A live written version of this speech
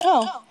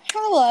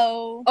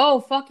Oh,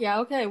 fuck yeah.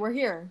 Okay, we're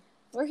here.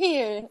 We're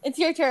here. It's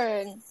your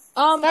turn.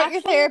 Start your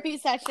therapy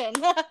session.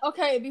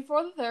 Okay,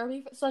 before the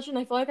therapy session,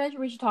 I feel like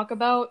we should talk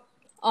about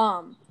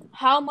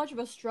how much of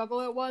a struggle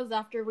it was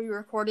after we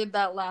recorded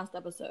that last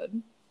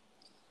episode.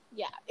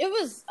 Yeah, it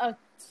was a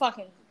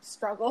fucking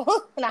struggle.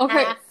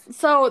 Okay,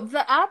 so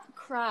the app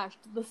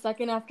crashed the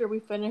second after we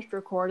finished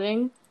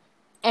recording,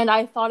 and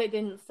I thought it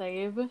didn't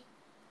save.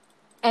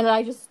 And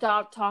I just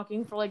stopped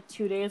talking for like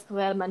 2 days because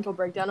I had a mental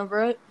breakdown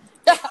over it.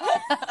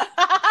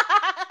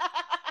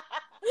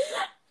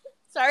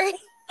 Sorry.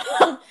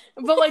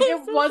 But like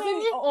it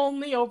wasn't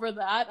only over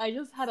that. I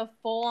just had a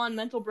full-on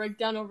mental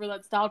breakdown over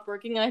that stopped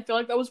working, and I feel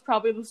like that was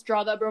probably the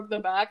straw that broke the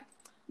back.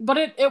 But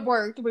it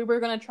worked. We were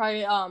gonna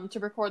try to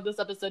record this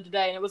episode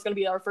today, and it was gonna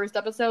be our first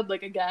episode,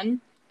 like,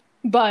 again.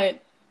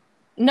 But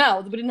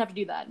no, we didn't have to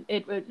do that.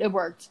 It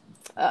worked.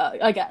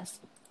 I guess.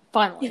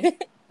 Finally.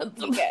 I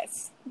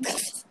guess.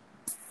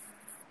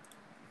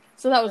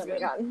 So that was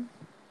good.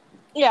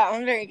 Yeah,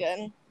 I'm very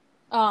good.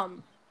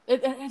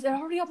 It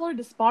already uploaded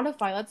to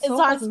Spotify. That's so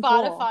It's on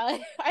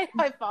Spotify. Cool.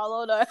 I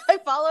followed her.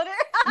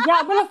 Yeah,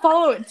 I'm gonna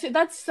follow it too.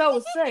 That's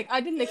so sick.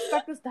 I didn't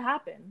expect this to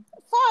happen.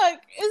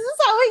 Fuck. Is this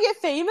how we get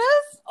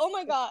famous? Oh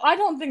my god. I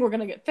don't think we're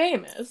gonna get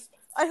famous.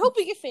 I hope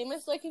we get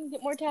famous so I can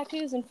get more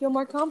tattoos and feel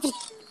more confident.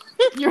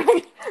 You're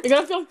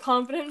gonna feel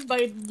confident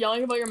by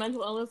yelling about your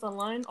mental illness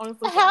online?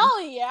 Honestly.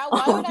 Hell yeah.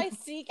 Why would I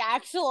seek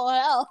actual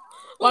help?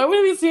 Why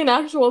would we see an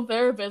actual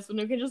therapist when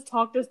we can just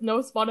talk to no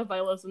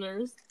Spotify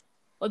listeners?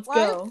 Let's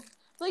go.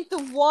 Like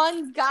the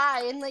one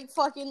guy in like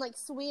fucking like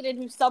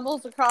Sweden who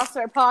stumbles across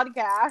our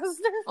podcast.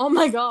 Oh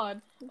my god.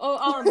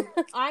 Oh,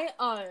 I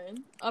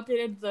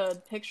updated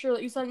the picture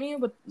that you sent me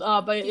with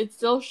but it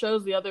still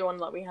shows the other one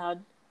that we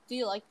had. Do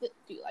you like it?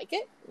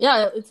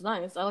 Yeah, it's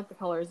nice. I like the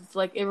colors. It's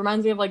like, it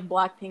reminds me of like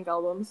Blackpink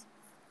albums.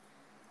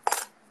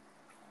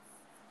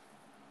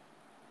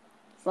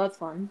 So that's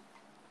fun.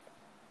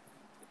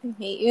 I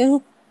hate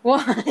you.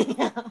 Why?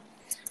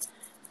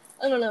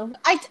 I don't know.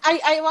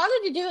 I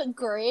wanted to do it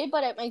gray,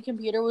 but my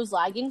computer was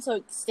lagging, so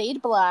it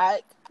stayed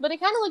black. But it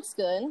kind of looks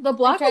good. The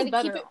black is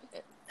better.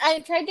 I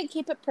tried to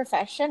keep it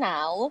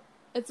professional.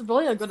 It's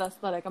really a good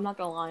aesthetic, I'm not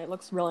gonna lie. It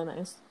looks really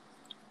nice.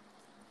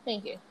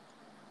 Thank you.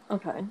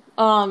 Okay.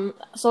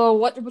 So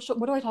what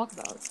do I talk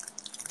about?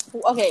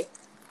 Okay.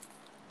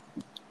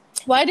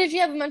 Why did you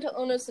have a mental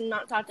illness and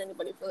not talk to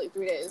anybody for like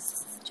 3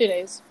 days? 2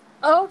 days.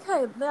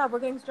 Okay, yeah, we're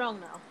getting strong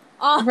now.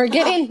 We're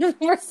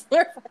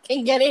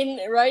fucking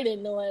getting right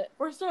into it.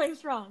 We're staying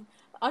strong.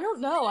 I don't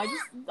know.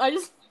 I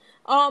just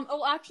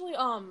actually,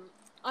 I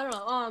don't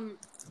know.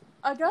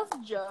 I guess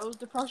Joe's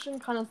depression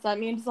kind of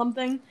sent me into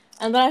something,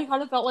 and then I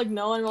kind of felt like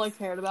no one really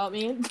cared about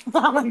me.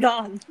 Oh my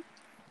god.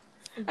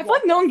 I feel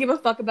like no one gave a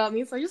fuck about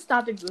me, so I just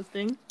stopped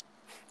existing.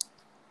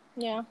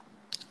 Yeah.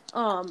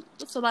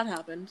 So that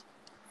happened.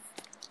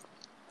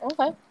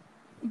 Okay.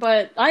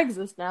 But I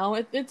exist now.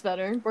 It's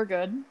better. We're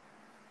good.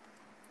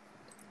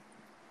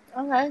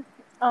 Okay.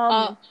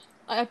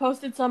 I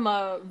posted some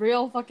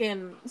real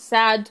fucking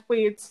sad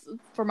tweets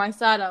for my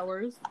sad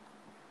hours,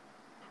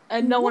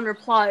 and no one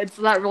replied,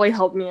 so that really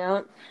helped me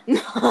out.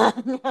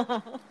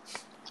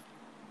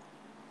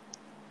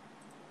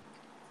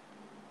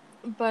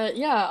 But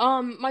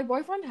yeah, my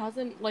boyfriend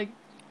hasn't like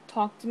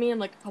talked to me in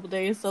like a couple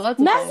days, so that's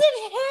message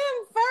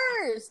him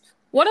first.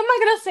 What am I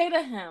gonna say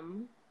to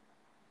him?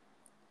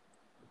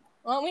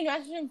 Want me to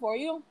message him for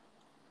you?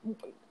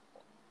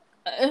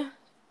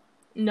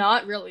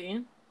 Not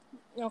really.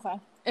 Okay.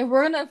 If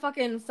we're gonna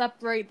fucking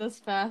separate this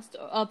fast,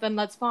 then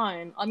that's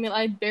fine. I mean,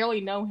 I barely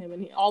know him,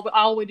 and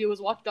all we do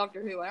is watch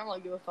Doctor Who. I don't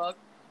really give a fuck.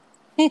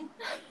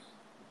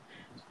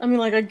 I mean,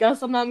 like, I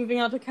guess I'm not moving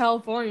out to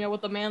California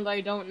with a man that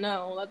I don't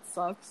know. That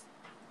sucks.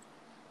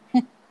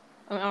 I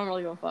don't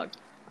really give a fuck.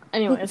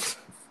 Anyways.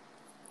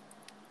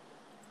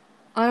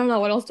 I don't know.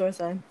 What else do I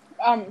say?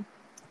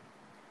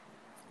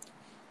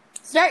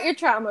 Start your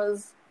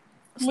traumas.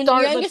 When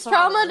your youngest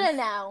trauma to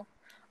now.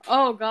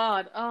 Oh,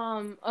 God.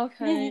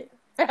 Okay.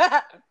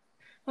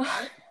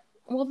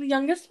 Well, the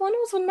youngest one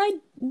was when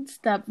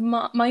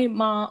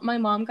my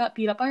mom got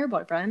beat up by her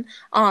boyfriend.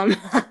 Okay.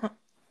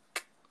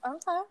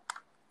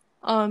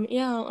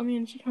 Yeah, I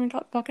mean, she kind of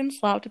got fucking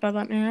slapped by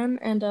that man,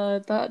 and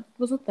that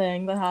was a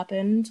thing that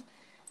happened,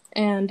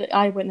 and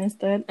I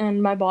witnessed it,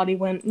 and my body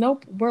went,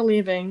 nope, we're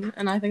leaving,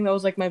 and I think that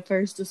was like my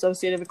first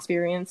dissociative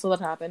experience, so that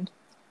happened.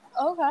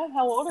 Okay,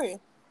 how old are you?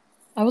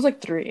 I was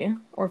like 3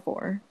 or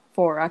 4.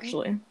 4,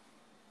 actually.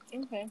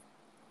 Okay.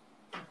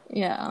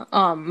 Yeah,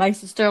 my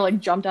sister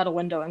like jumped out a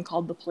window and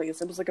called the police.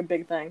 It was like a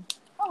big thing.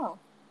 Oh.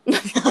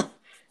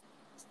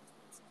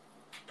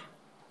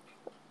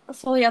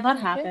 So yeah, that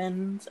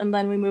happened, and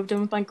then we moved in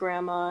with my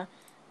grandma,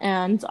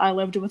 and I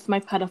lived with my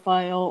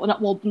pedophile,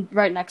 well,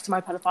 right next to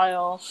my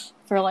pedophile,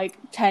 for like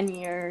 10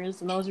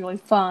 years, and that was really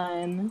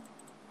fun.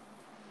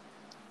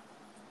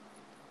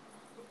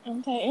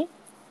 Okay.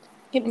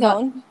 Keep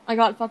going. I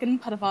got fucking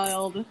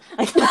pedophiled.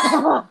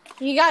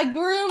 You got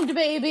groomed,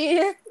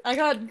 baby. I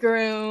got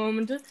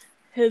groomed.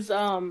 his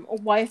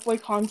wife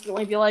would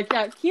constantly be like,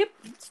 yeah, keep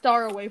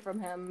Star away from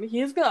him.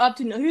 He's up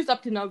to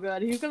no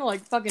good. He's gonna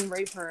like fucking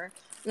rape her.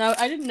 Now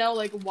I didn't know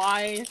like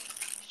why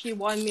she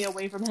wanted me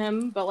away from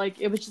him, but like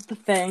it was just a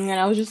thing, and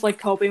I was just like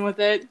coping with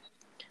it.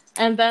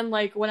 And then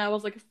like when I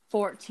was like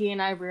 14,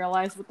 I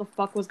realized what the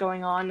fuck was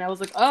going on. And I was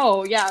like,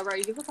 oh yeah,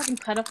 right, he's a fucking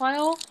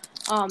pedophile.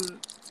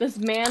 This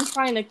man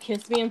trying to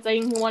kiss me and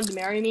saying he wanted to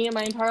marry me in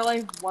my entire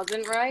life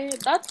wasn't right.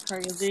 That's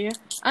crazy.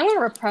 I'm gonna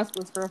repress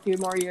this for a few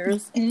more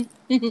years.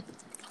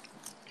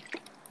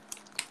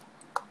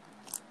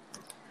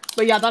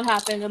 But yeah, that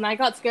happened, and I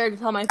got scared to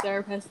tell my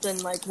therapist.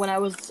 And like when I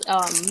was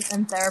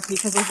in therapy,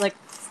 because I was like,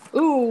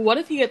 ooh, what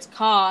if he gets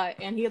caught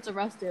and he gets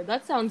arrested?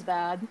 That sounds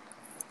bad.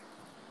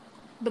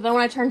 But then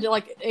when I turned to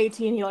like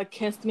 18, he like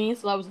kissed me,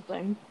 so that was a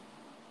thing.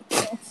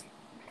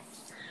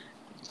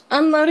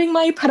 Unloading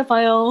my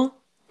pedophile.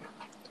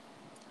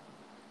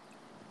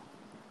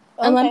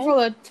 Okay. And then for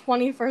the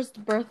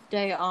 21st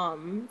birthday,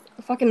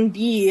 fucking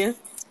B,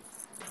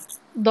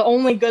 the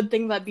only good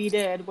thing that B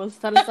did was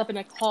set us up in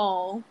a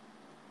call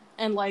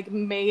and, like,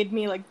 made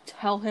me, like,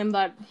 tell him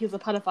that he's a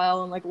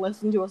pedophile and, like,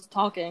 listen to us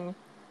talking.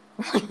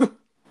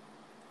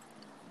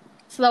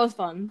 So that was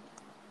fun.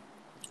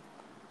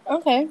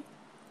 Okay.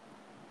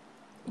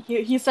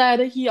 He said,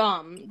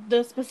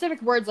 the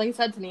specific words that he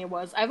said to me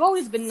was, I've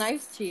always been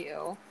nice to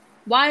you.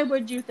 Why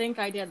would you think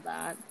I did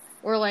that?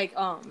 Or, like,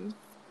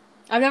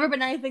 I've never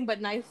been anything but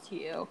nice to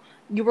you.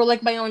 You were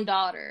like my own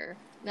daughter.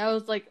 And I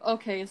was like,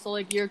 okay, so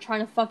like you're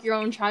trying to fuck your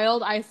own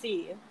child? I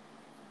see.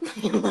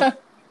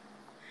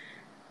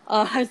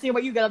 I see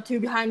what you get up to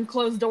behind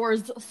closed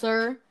doors,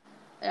 sir.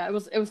 Yeah, it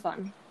was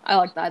fun. I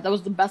like that. That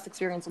was the best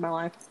experience of my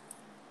life.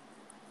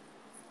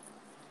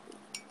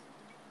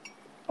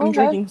 I'm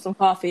drinking some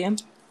coffee. I'm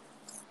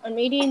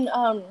eating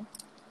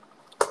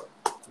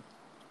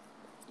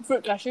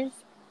fruit gushers.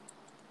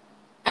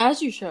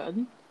 As you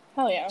should.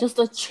 Hell yeah. Just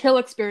a chill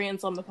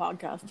experience on the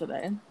podcast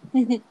today.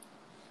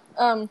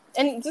 And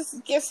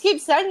just keep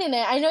sending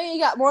it. I know you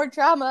got more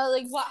drama.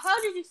 Like,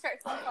 how did you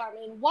start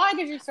self-harming? Why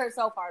did you start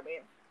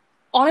self-harming?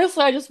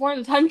 Honestly, I just wanted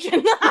attention.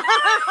 Okay.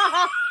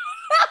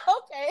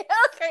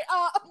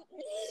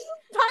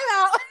 Time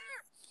out.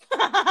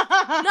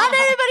 Not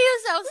everybody who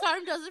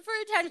self-harm does it for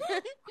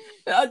attention.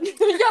 Yeah,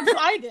 but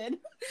I did.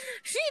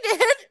 She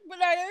did, but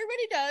not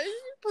everybody does.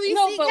 Please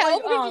seek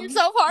help if you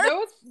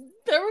self-harm.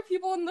 There were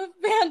people in the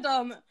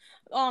fandom.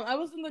 I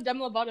was in the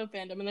Demi Lovato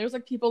fandom, and there was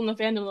like people in the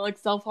fandom that like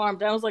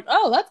self-harmed, and I was like,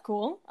 oh, that's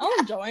cool.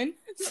 I'll join.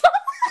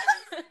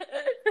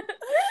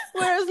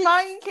 Whereas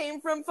mine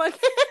came from fucking...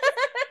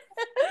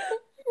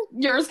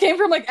 Yours came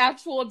from like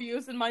actual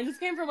abuse, and mine just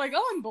came from like,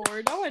 oh, I'm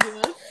bored. I want to do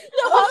this. No,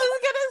 I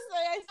was gonna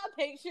say I saw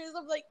pictures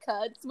of like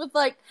cuts with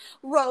like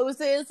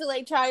roses to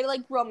like try to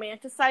like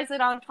romanticize it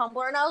on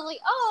Tumblr, and I was like,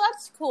 oh,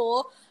 that's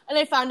cool. And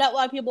I found out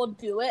why people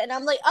do it, and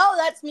I'm like, oh,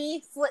 that's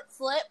me.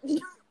 Slip.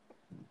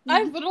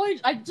 I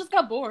just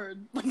got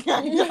bored. Like,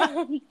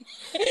 I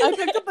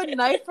picked up a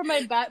knife from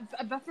my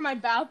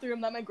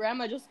bathroom that my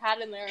grandma just had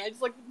in there, and I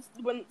just like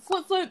went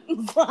slip.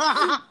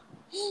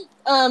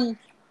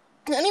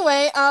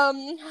 Anyway,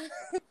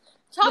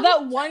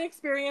 that one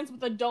experience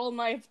with a dull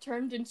knife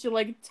turned into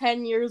like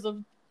 10 years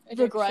of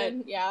regret.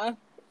 Yeah.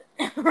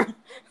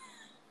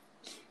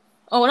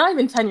 Oh, not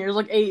even 10 years,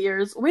 like 8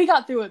 years. We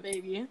got through it,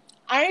 baby.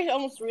 I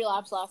almost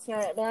relapsed last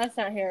night, but that's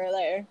not here or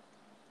there.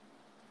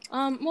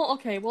 Well,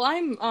 okay. Well,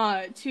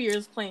 I'm 2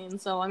 years clean,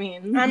 so I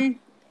mean, I'm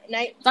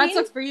 19. That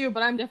sucks for you,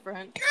 but I'm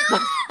different.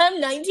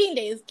 I'm 19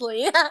 days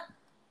clean.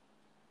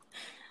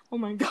 Oh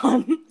my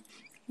god.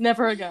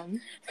 Never again.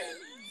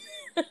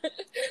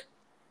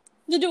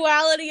 The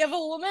duality of a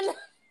woman.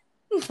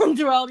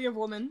 Duality of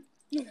woman.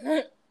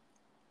 Yeah,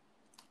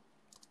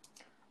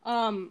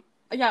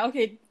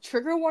 okay.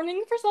 Trigger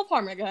warning for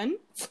self-harm again.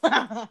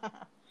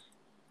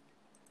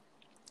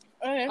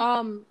 Okay.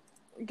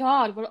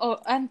 God, what? Oh,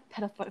 and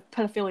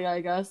pedophilia,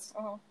 I guess.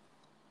 Uh-huh.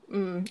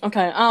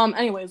 Okay.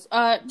 Anyways,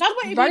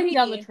 writing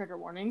down the trigger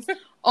warnings.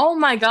 Oh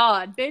my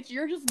god, bitch,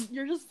 you're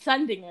just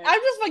sending it. I'm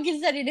just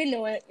fucking sending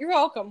into it. You're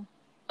welcome.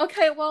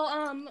 Okay, well,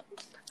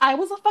 I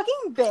was a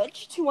fucking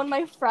bitch to one of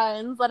my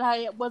friends that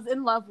I was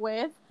in love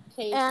with,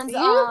 and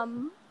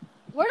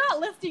we're not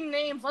listing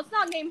names. Let's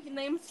not name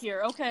names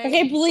here, okay?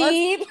 Okay,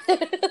 bleep.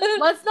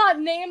 Let's not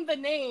name the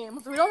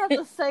names. We don't have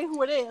to say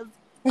who it is.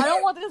 I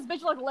don't want this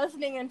bitch like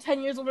listening in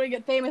 10 years when we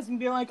get famous and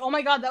being like, oh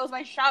my god, that was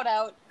my shout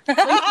out.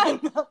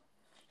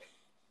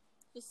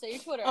 Just say your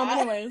Twitter.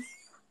 Anyways,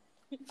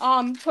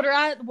 Twitter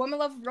at Woman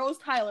Love Rose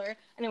Tyler.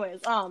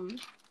 Anyways,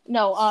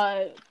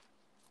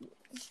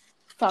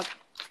 fuck.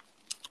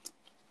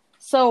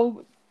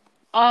 So,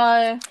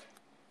 I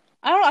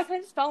don't know. I kind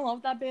of just fell in love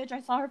with that bitch.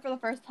 I saw her for the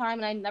first time,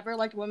 and I never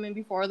liked women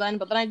before then.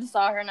 But then I just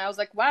saw her, and I was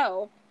like,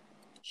 wow,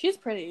 she's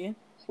pretty.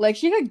 Like,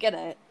 she could get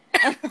it.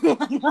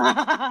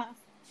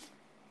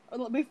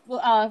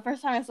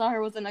 First time I saw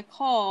her was in a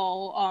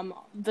call,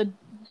 the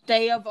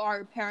day of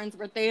our parents'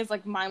 birthdays,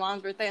 like my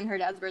mom's birthday and her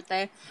dad's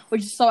birthday,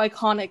 which is so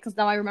iconic because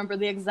now I remember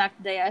the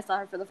exact day I saw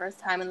her for the first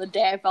time and the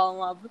day I fell in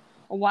love.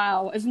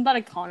 Wow, isn't that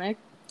iconic?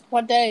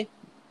 What day?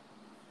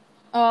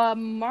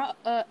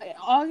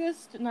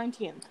 August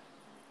 19th.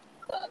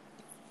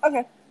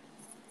 Okay.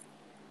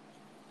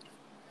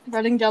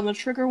 Writing down the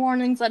trigger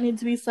warnings that need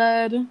to be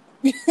said.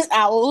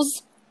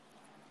 Owls.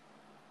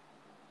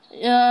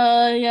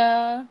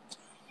 Yeah.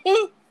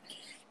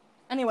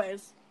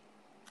 Anyways,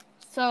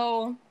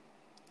 so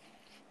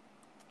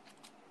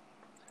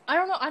I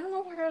don't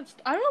know where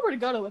to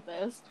go with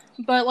this.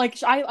 But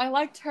like, I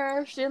liked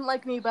her. She didn't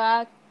like me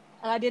back,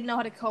 and I didn't know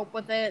how to cope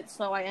with it.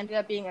 So I ended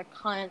up being a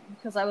cunt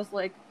because I was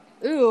like,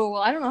 ooh,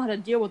 well, I don't know how to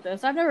deal with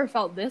this. I've never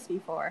felt this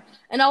before.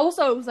 And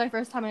also, it was my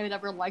first time I had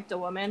ever liked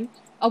one woman,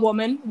 a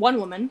woman.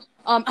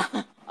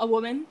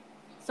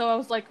 So I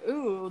was like,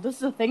 ooh, this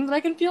is a thing that I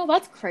can feel?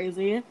 That's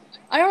crazy.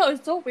 I don't know,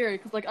 it's so weird,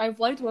 because, like, I've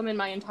liked women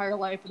my entire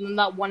life, and then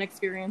that one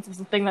experience was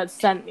the thing that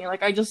sent me.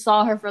 Like, I just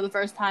saw her for the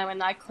first time, and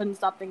I couldn't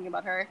stop thinking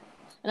about her.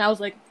 And I was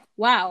like,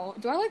 wow,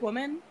 do I like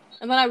women?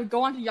 And then I would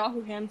go onto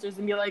Yahoo Answers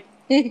and be like,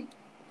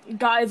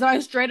 guys, am I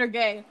straight or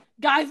gay?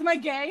 Guys, am I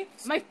gay?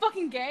 Am I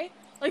fucking gay?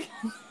 Like,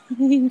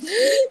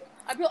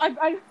 I'd be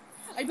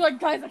like,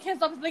 guys, I can't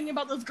stop thinking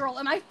about this girl.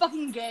 Am I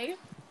fucking gay?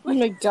 Oh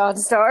my god,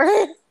 Star.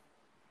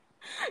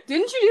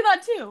 Didn't you do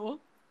that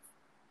too?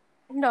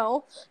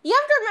 No. You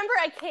have to remember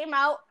I came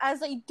out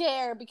as a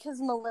dare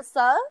because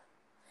Melissa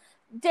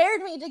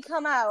dared me to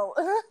come out.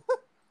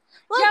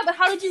 Yeah, but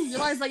how did you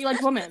realize that you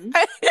like women?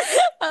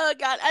 Oh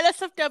god, at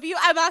SFW,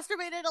 I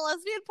masturbated to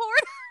lesbian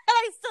porn, and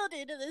I still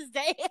do to this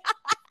day.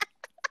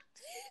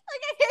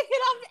 Like, I can't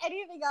get off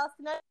anything else,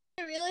 and I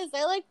realized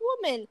I like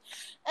women.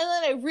 And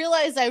then I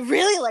realized I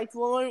really liked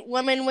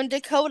women when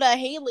Dakota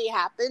Haley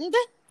happened.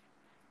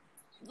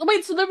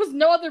 Wait, so there was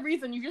no other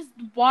reason, you just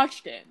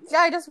watched it? Yeah,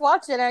 I just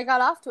watched it, and I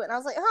got off to it, and I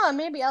was like,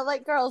 maybe I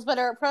like girls, but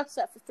I repressed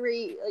that for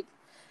 3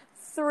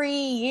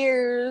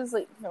 years,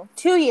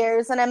 2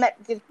 years, and I met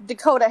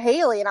Dakota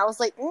Haley, and I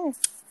was like,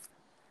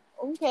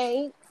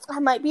 okay, I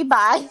might be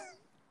bi.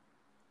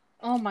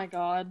 Oh my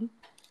god.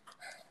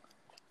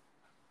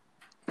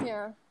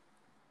 Yeah.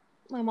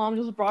 My mom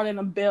just brought in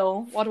a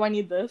bill. Why do I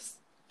need this?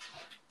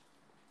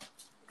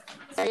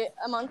 Sorry,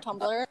 I'm on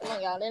Tumblr, oh my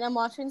god, and I'm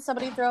watching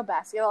somebody throw a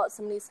basketball at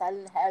somebody's head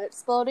and the head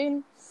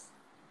exploding.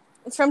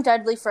 It's from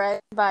Deadly Fred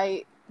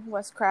by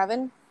Wes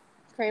Craven.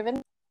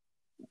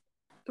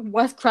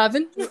 Wes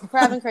Craven?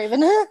 Craven.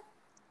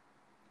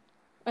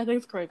 I think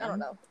it's Craven. I don't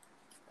know.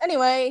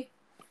 Anyway,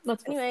 back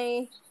to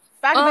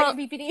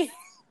BPD.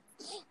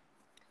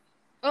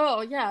 Oh,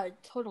 yeah,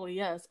 totally,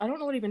 yes. I don't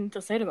know what even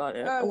to say about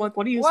it. What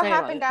do you say about it? What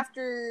happened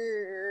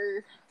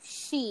after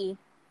she?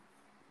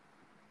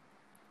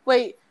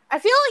 Wait, I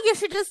feel like you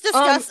should just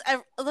discuss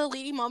the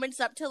leading moments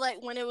up to,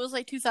 like, when it was,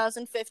 like,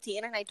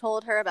 2015, and I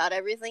told her about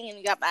everything, and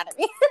you got mad at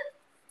me.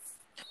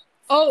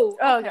 Oh,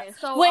 okay.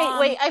 So,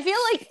 wait, I feel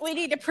like we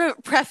need to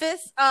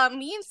preface,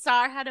 me and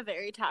Star had a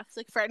very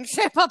toxic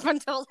friendship up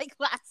until, like,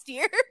 last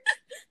year.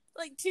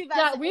 Like, 2018.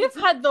 Yeah, we've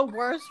had the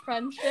worst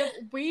friendship.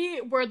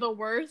 We were the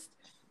worst.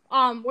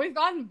 We've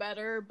gotten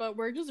better, but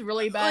we're just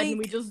really bad, and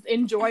we just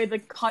enjoy the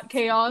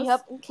chaos.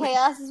 Yep,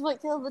 chaos is what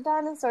killed the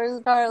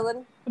dinosaurs,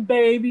 darling.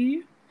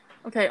 Baby.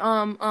 Okay,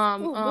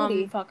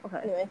 fuck, okay.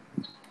 Anyway.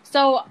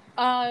 So,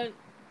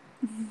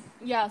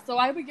 yeah, so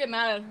I would get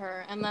mad at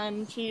her, and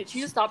then she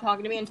just stopped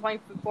talking to me in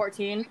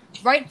 2014.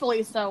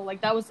 Rightfully so, like,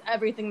 that was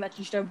everything that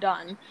she should have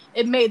done.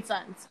 It made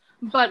sense.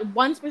 But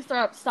once we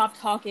stopped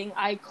talking,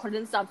 I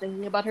couldn't stop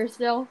thinking about her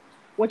still,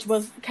 which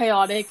was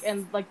chaotic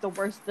and, like, the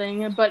worst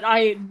thing. But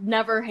I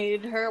never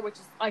hated her, which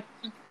is, like,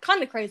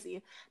 kind of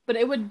crazy. But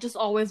it would just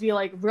always be,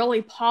 like,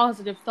 really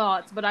positive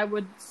thoughts. But I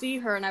would see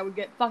her and I would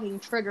get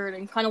fucking triggered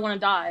and kind of want to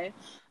die.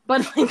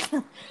 But, like,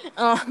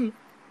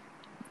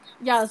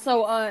 yeah,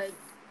 so, at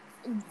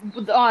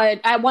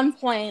one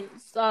point,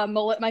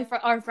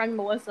 our friend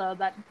Melissa,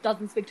 that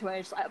doesn't speak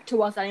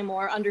to us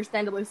anymore,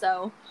 understandably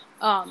so,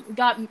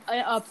 got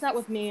upset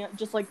with me,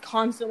 just, like,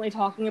 constantly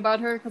talking about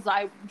her, because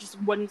I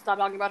just wouldn't stop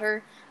talking about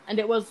her, and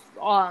it was,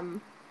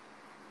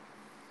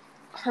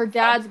 her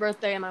dad's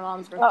birthday and my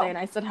mom's birthday, and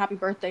I said happy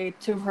birthday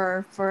to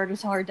her to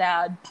tell her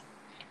dad,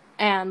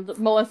 and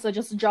Melissa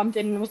just jumped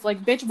in and was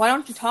like, bitch, why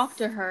don't you talk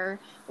to her?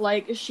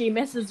 Like, she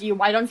misses you.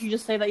 Why don't you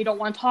just say that you don't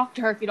want to talk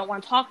to her if you don't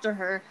want to talk to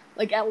her?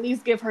 Like, at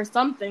least give her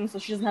something so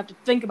she doesn't have to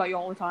think about you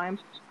all the time.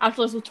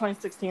 Actually, this was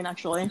 2016,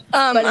 actually.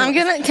 But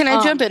anyways, can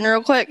I jump in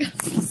real quick?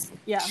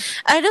 Yeah.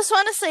 I just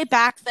want to say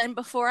back then,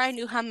 before I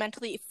knew how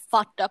mentally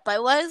fucked up I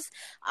was,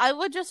 I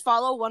would just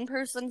follow one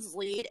person's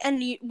lead,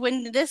 and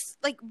when this,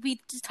 like,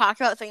 we just talk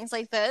about things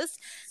like this,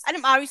 and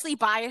I'm obviously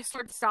biased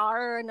towards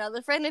Star or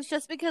another friend, it's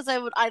just because I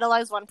would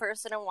idolize one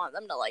person and want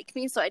them to like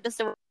me, so I just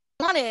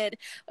wanted,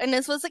 and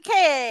this was the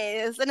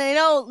case, and I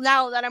know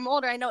now that I'm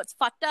older, I know it's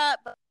fucked up,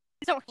 but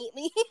don't hate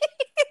me.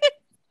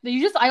 Did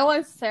you just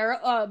idolize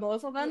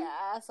Melissa then?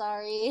 Yeah,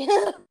 sorry.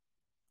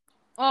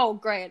 Oh,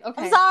 great,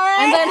 okay. I'm sorry!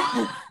 And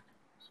then...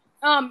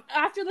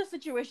 after the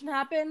situation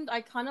happened,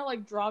 I kind of,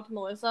 like, dropped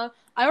Melissa.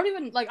 I don't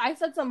even, like, I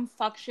said some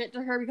fuck shit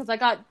to her because I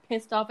got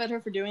pissed off at her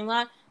for doing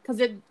that, because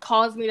it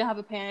caused me to have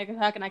a panic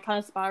attack, and I kind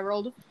of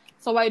spiraled.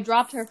 So I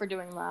dropped her for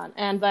doing that.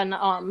 And then,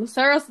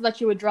 Sarah said that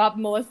she would drop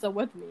Melissa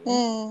with me.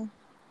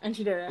 And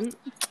she didn't.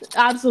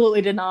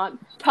 Absolutely did not.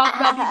 Talk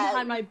about me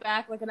behind my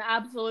back like an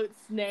absolute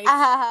snake.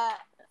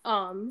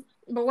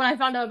 But when I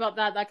found out about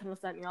that kind of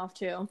sent me off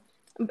too.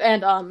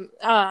 And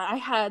I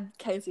had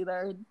Casey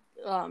there,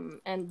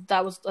 and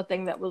that was a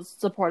thing that was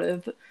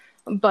supportive.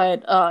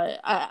 But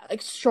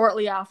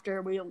shortly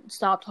after we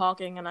stopped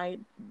talking, and I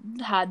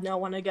had no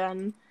one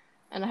again,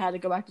 and I had to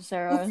go back to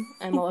Sarah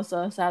and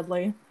Melissa,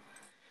 sadly.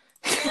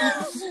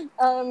 What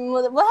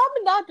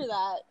happened after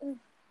that?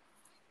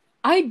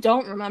 I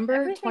don't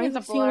remember.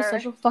 2016 was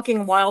such a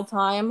fucking wild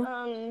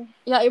time.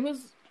 Yeah, it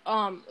was.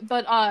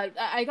 But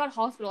I got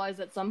hospitalized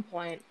at some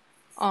point.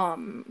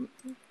 And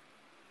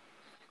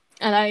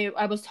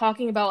I was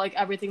talking about like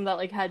everything that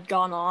like had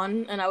gone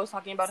on, and I was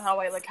talking about how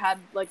I like had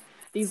like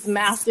these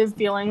massive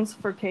feelings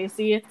for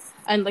Casey,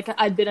 and like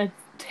I'd been a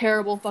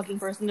terrible fucking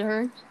person to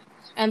her,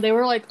 and they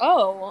were like,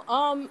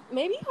 "Oh,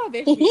 maybe you have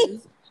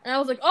issues," and I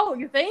was like, "Oh,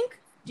 you think?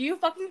 Do you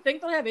fucking think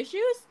that I have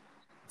issues?"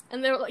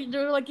 And they were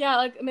like, "Yeah,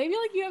 like maybe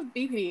like you have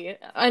BPD,"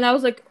 and I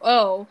was like,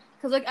 "Oh,"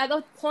 because like at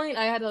that point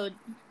I had a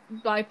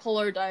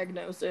bipolar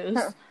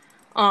diagnosis,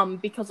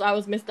 because I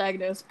was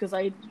misdiagnosed because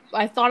I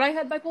thought I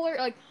had bipolar.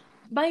 Like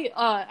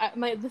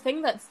the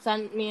thing that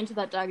sent me into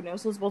that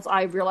diagnosis was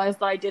I realized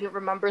that I didn't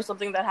remember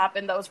something that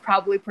happened that was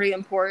probably pretty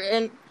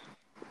important.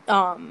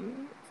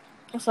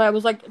 So I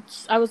was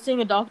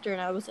seeing a doctor,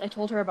 and I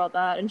told her about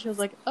that, and she was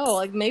like, "Oh,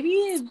 like maybe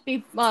you're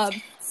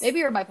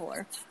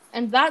bipolar."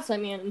 And that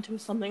sent me into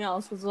something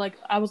else, because like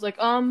I was like,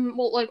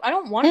 well, like I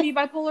don't want to be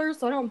bipolar,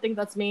 so I don't think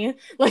that's me.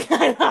 Like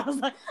I was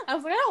like, I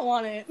don't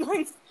want it.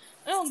 Like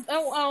I don't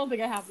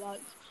think I have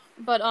that.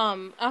 But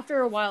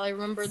after a while, I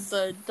remembered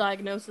the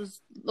diagnosis.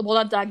 Well,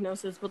 not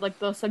diagnosis, but like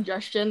the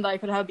suggestion that I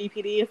could have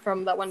BPD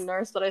from that one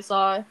nurse that I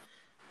saw.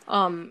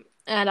 And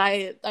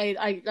I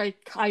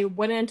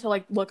went in to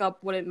like look up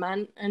what it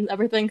meant and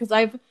everything, because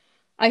I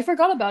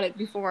forgot about it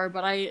before,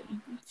 but I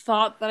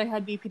thought that I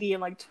had BPD in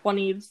like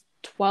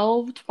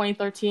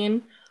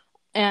 2013,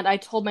 and I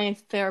told my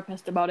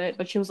therapist about it,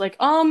 but she was like,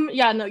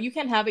 yeah, no, you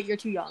can't have it, you're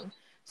too young.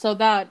 So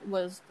that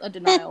was a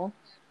denial.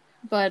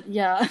 But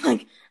yeah,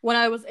 like when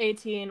I was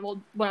 18,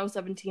 when I was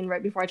 17,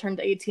 right before I turned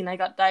 18, I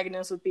got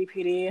diagnosed with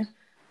BPD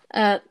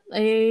at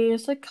a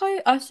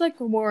psych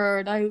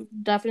ward. I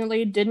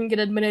definitely didn't get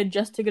admitted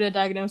just to get a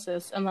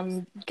diagnosis and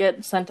then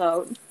get sent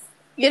out.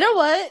 You know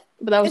what?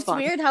 But that was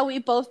fun. It's weird how we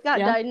both got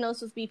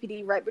diagnosed with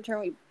BPD right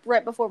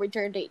before we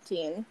turned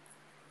 18.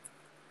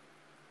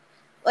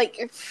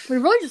 Like we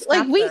really just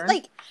like we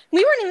weren't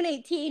even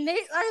 18. Our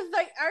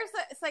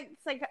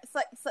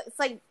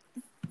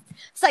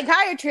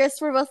psychiatrists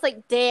were both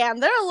like, damn,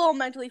 they're a little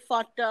mentally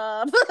fucked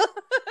up.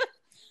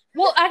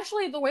 Well,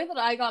 actually, the way that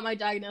I got my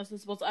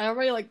diagnosis was I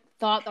already like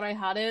thought that I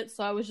had it,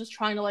 so I was just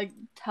trying to like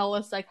tell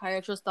a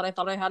psychiatrist that I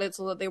thought I had it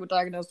so that they would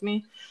diagnose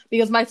me.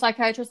 Because my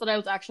psychiatrist that I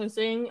was actually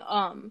seeing,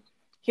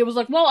 he was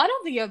like, "Well, I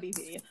don't think you have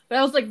BPD," but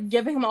I was like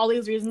giving him all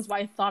these reasons why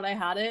I thought I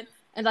had it,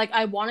 and like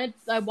I wanted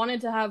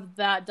to have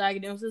that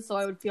diagnosis so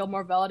I would feel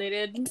more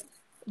validated,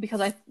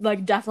 because I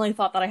like definitely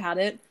thought that I had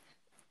it.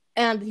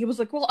 And he was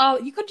like, "Well,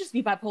 you could just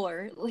be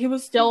bipolar." He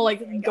was still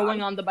like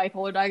going on the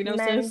bipolar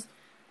diagnosis.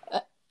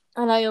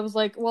 And I was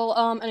like,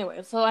 well,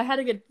 anyway, so I had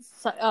to get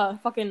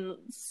fucking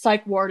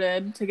psych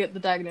warded to get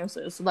the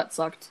diagnosis, so that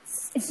sucked.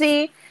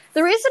 See,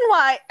 the reason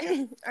why,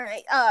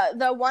 alright,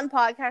 the one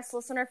podcast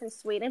listener from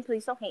Sweden,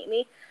 please don't hate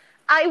me,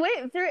 I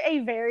went through a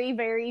very,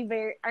 very,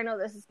 very, I know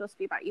this is supposed to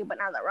be about you, but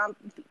now that we're on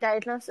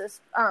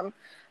diagnosis,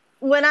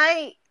 when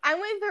I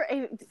went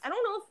through I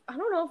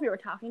don't know if we were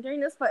talking during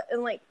this, but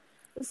in like,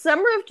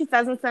 summer of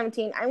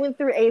 2017, I went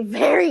through a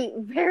very,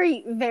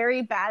 very,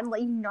 very bad,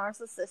 like,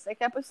 narcissistic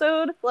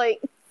episode,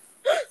 like,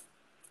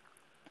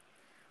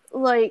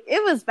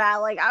 it was bad.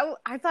 Like,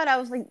 I thought I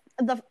was, like,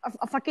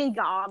 a fucking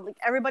god. Like,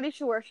 everybody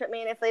should worship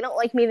me, and if they don't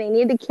like me, they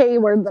need to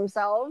K-word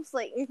themselves.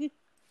 Like,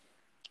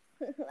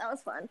 that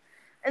was fun.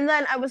 And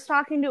then I was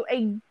talking to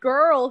a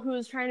girl who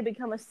was trying to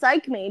become a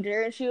psych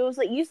major, and she was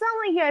like, "You sound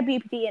like you had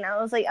BPD," and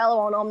I was like,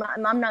 "LOL, no,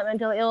 I'm not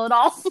mentally ill at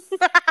all."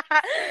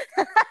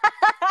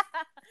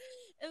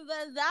 And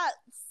then that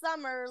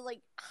summer, like,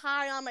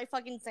 high on my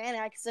fucking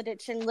Xanax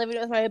addiction, living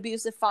with my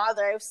abusive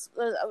father, I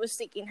was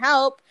seeking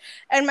help.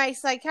 And my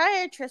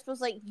psychiatrist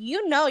was like,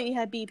 "You know you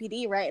have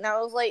BPD, right?" And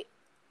I was like,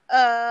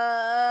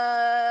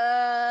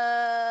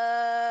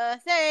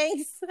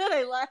 thanks. And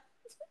I left.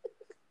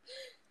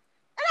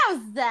 And that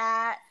was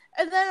that.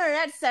 And then our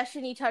next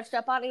session, he touched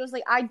up on it. He was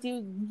like,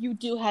 you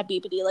do have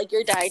BPD, like,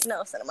 you're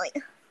diagnosed. And I'm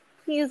like,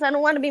 please, I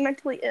don't want to be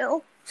mentally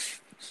ill.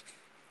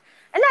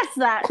 And that's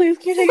that. Please,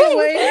 can you take it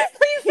away?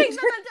 Please take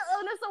the mental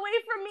illness away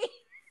from me.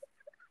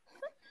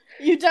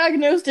 You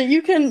diagnosed it.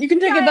 You can take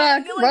it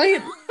back,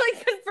 right?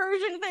 Like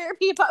conversion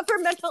therapy, but for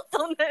mental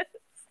illness.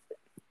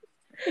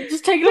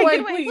 Just take it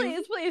away,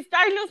 please.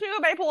 Diagnose me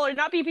with bipolar,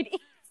 not BPD.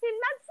 And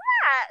that's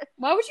that.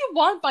 Why would you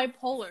want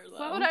bipolar, though?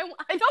 Why would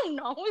I don't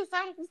know. It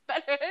sounds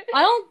better.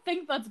 I don't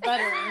think that's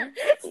better.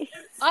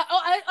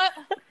 I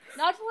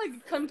not to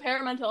like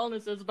compare mental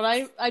illnesses, but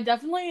I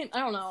definitely, I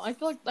don't know. I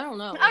feel like, I don't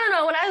know. I don't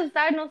know. When I was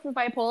diagnosed with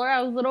bipolar,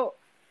 I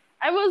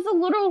was a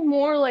little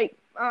more like,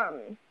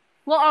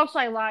 Well, also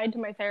I lied to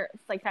my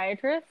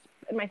psychiatrist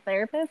and my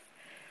therapist,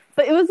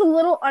 but it was a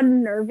little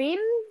unnerving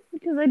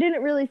because I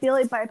didn't really feel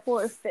like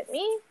bipolar fit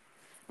me.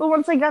 But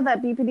once I got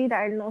that BPD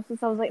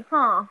diagnosis, I was like,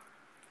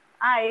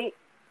 I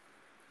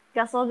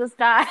guess I'll just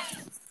die.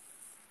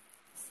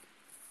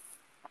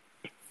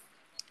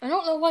 I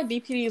don't know why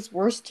BPD is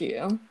worse to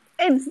you.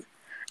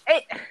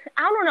 I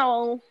don't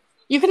know.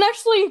 You can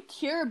actually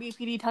cure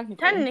BPD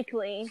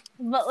technically.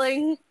 But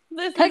like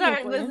this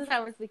is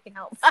how we can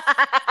help.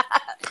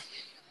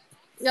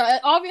 Yeah,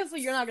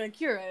 obviously you're not gonna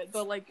cure it,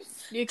 but like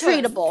you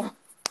could. Treatable.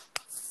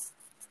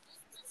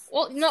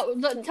 Well, no,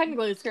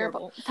 technically it's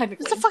curable.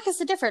 Technically. What the fuck is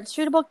the difference?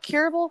 Treatable,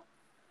 curable?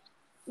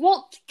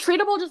 Well,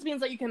 treatable just means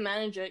that you can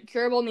manage it.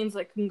 Curable means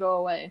it can go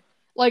away.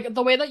 Like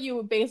the way that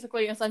you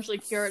basically essentially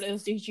cure it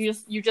is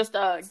you just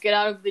get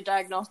out of the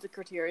diagnostic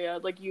criteria.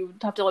 Like you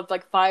have to live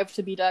like 5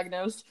 to be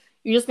diagnosed.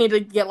 You just need to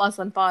get less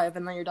than 5,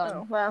 and then you're done.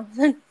 Oh, well.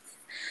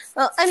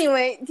 Well,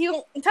 anyway, do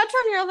you touch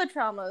on your other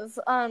traumas?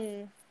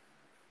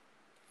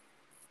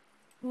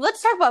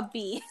 Let's talk about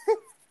B.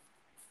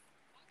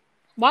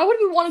 Why would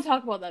we want to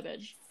talk about that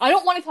bitch? I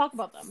don't want to talk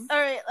about them. All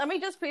right, let me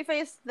just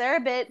preface. They're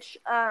a bitch.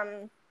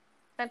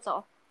 That's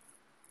all.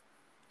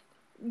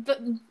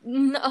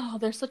 No,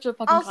 they're such a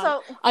fucking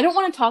cunt. I don't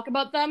want to talk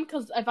about them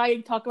because if I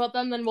talk about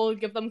them, then we'll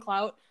give them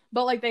clout.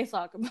 But like they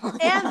suck.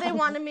 And they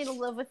wanted me to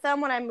live with them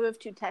when I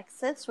moved to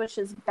Texas, which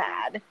is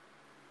bad.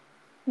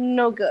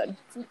 No good.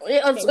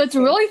 It's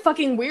really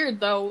fucking weird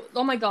though.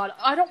 Oh my god,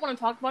 I don't want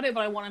to talk about it,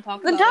 but I want to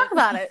talk about it. Then talk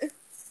about it.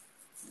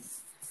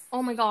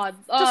 Oh my god.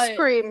 Just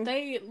scream.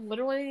 They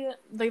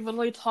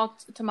literally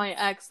talked to my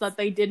ex that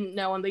they didn't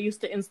know, and they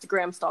used to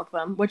Instagram stalk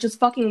them, which is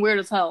fucking weird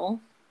as hell.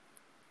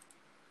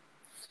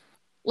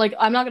 Like,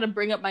 I'm not gonna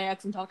bring up my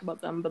ex and talk about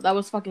them, but that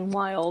was fucking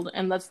wild,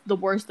 and that's the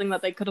worst thing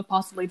that they could have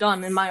possibly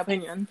done, in my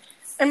opinion.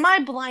 And my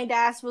blind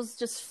ass was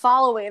just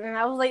following, and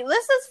I was like,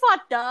 this is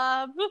fucked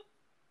up.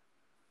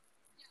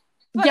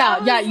 But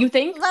yeah, you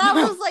think? But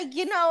I was like,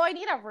 I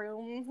need a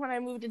room when I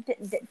moved to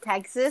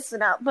Texas,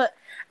 but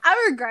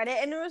I regret it,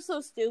 and it was so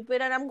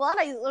stupid, and I'm glad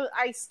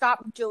I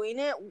stopped doing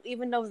it,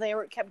 even though they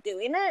kept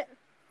doing it.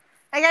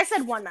 Like, I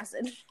said one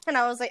message, and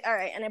I was like,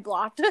 alright, and I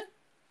blocked.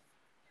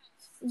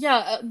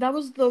 Yeah, that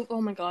was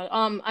oh my god.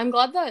 I'm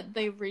glad that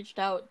they reached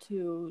out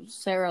to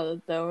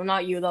Sarah, though,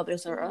 not you, the other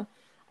Sarah,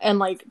 and,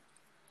 like,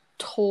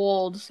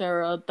 told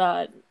Sarah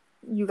that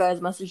you guys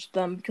messaged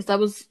them, because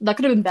that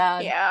could have been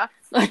bad. Yeah.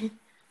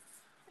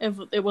 If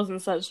it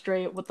wasn't set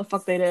straight what the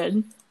fuck they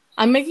did.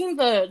 I'm making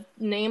the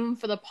name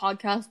for the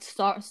podcast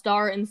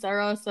Star and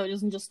Sarah, so it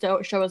doesn't just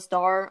show a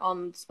star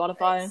on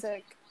Spotify. That's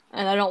sick.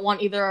 And I don't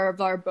want either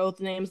of our both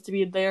names to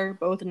be there.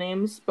 Both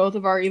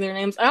of our either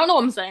names. I don't know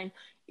what I'm saying.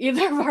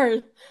 Either of our...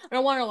 I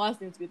don't want our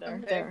last names to be there.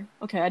 Okay. There.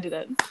 Okay, I did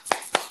it.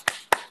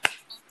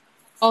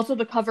 Also,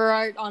 the cover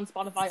art on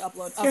Spotify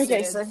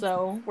updated,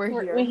 so we're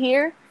here. We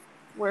here?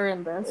 We're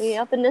in this. We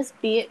up in this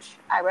bitch.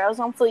 Eyebrows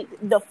on fleek.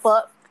 The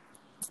fuck?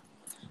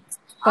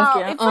 Fuck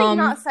yeah. It's like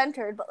not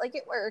centered, but like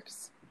it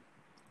works.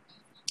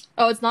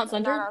 Oh, it's not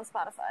centered? Not on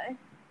Spotify.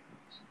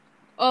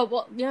 Oh,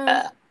 well,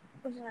 yeah.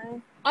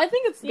 Okay. I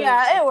think it's good.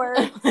 Yeah, it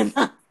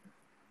works.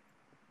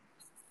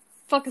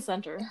 Fuck a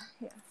center.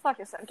 Yeah, fuck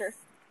a center.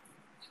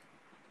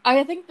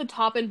 I think the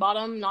top and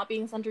bottom not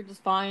being centered is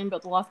fine,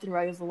 but the left and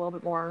right is a little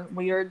bit more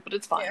weird, but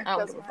it's fine. Yeah, I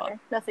don't give a fuck.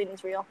 Nothing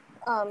is real.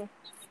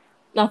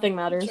 Nothing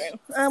matters.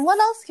 What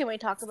else can we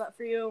talk about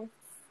for you?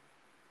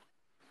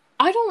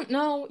 I don't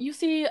know. You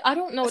see, I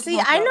don't know what to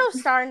talk I about. know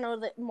Star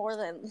knows it more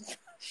than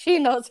she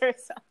knows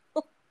herself.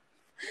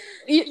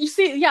 You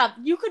see, yeah,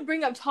 you could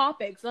bring up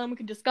topics and then we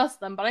could discuss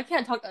them, but I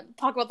can't talk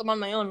about them on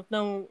my own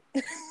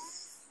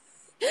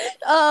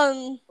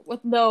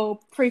with no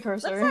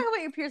precursor. Let's talk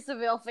about your Pierce the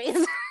Veil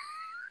face.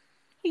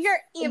 Your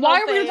evil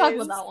Why are we face. gonna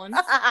talk about that one?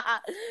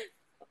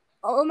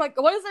 Oh my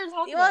god, what is there to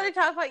talk about? You want to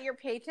talk about your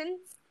Peyton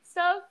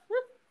stuff?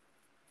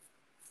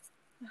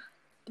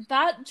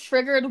 That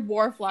triggered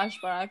war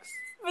flashbacks.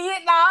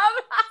 Vietnam.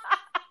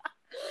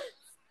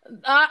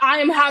 I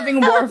am having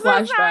war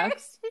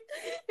flashbacks.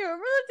 You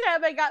remember the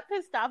time I got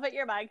pissed off at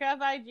your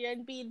Minecraft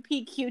IG being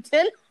P. Cutin?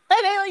 And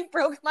I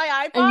broke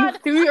my iPod? And you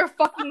threw your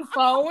fucking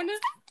phone?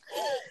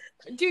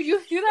 Dude, you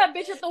threw that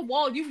bitch at the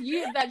wall. You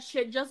yeeted that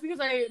shit just because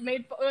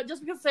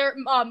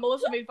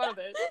Melissa made fun of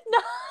it. No.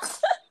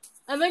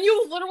 And then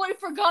you literally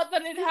forgot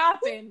that it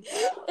happened.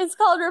 It's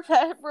called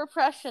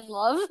repression,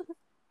 love.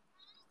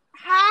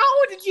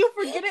 How did you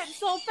forget it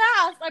so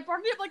fast? I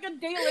brought it up like a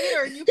day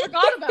later and you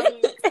forgot about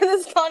it. It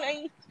was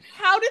funny.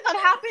 How did that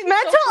happen?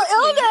 Mental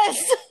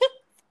illness!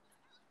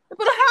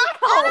 But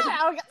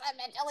how? I got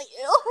mentally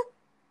ill.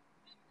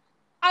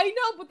 I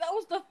know, but that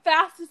was the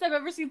fastest I've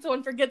ever seen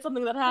someone forget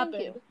something that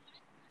happened.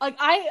 Like,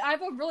 I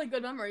have a really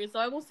good memory, so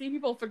I will see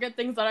people forget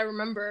things that I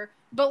remember.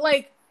 But,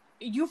 like,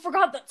 you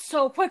forgot that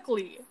so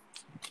quickly.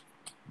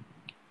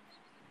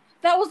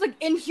 That was, like,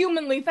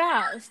 inhumanly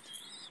fast.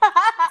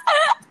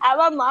 I'm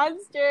a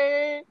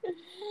monster.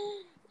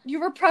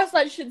 You repressed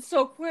that shit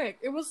so quick.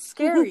 It was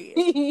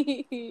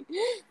scary.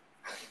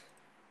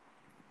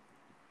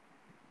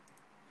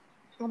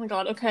 Oh my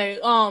god, okay,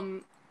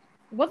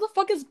 What the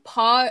fuck is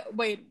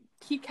Wait,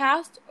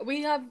 Keycast?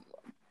 We have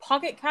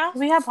Pocket Cast?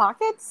 We have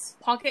pockets?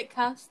 Pocket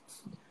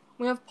Casts?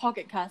 We have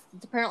Pocket Cast.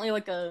 It's apparently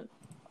like a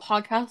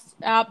podcast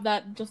app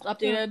that just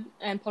updated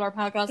and put our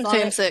podcast on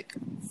it. Sick.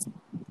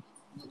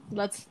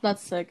 That's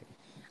sick.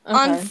 Okay.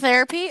 On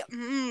Therapy,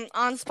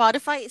 on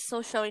Spotify, it's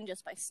still showing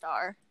just by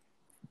star.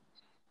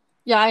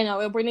 Yeah, I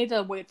know. We need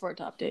to wait for it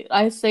to update.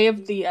 I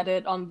saved the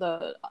edit on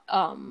the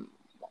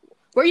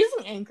we're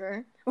using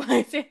Anchor.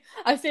 I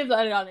saved the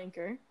edit on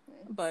Anchor,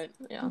 but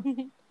yeah.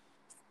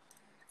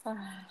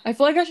 I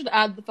feel like I should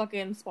add the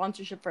fucking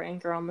sponsorship for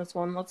Anchor on this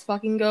one. Let's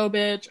fucking go,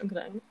 bitch. I'm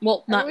kidding.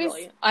 Well, not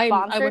really. I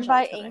wish by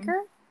I was kidding.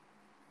 Anchor?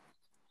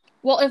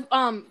 Well, if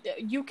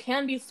you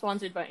can be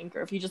sponsored by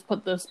Anchor if you just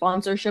put the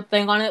sponsorship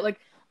thing on it. Like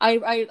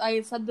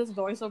I said this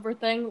voiceover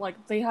thing.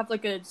 Like they have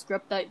like a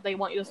script that they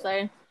want you to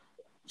say.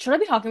 Should I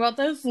be talking about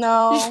this?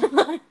 No.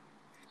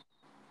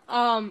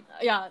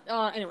 Yeah.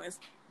 Anyways.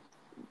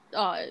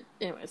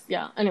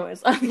 Yeah.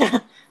 Anyways.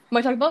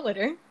 Might talk about it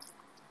later.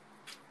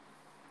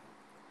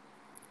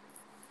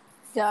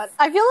 God,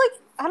 I feel like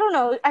I don't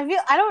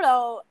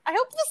know. I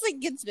hope this thing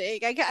gets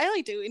big. I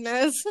like doing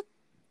this.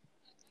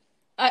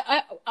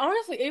 I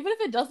honestly, even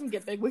if it doesn't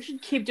get big, we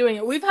should keep doing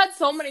it. We've had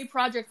so many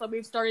projects that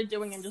we've started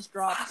doing and just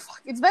dropped.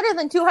 It's better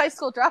than 2 high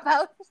school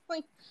dropouts.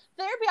 Like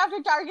Therapy After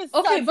Dark is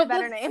such a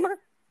better name.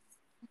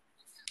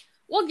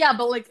 Well, yeah,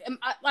 but like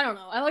I don't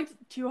know. I liked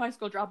 2 high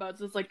school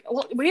dropouts. It's like,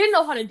 well, we didn't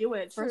know how to do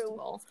it. First of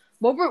all,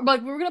 we were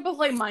gonna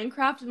play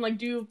Minecraft and like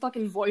do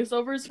fucking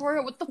voiceovers for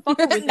it. What the fuck?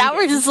 Are we Now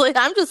I'm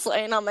just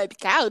laying on my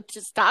couch,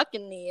 just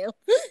talking to you.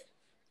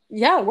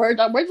 Yeah, we're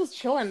just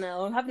chilling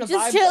now, having a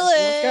vibe. Chilling.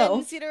 Let's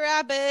go. Cedar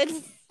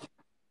Rapids.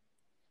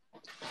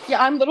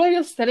 Yeah, I'm literally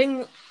just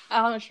sitting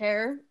on a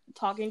chair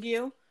talking to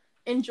you,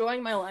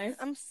 enjoying my life.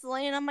 I'm just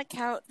laying on my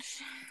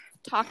couch,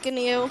 talking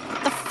to you.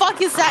 What the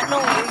fuck is that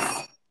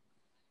noise?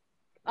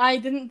 I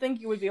didn't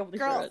think you would be able to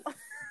hear it.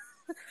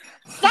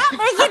 Stop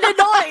making the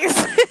noise!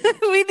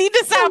 We need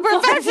to sound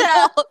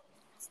professional!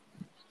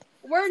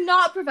 We're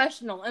not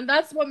professional, and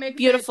that's what makes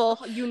beautiful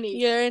it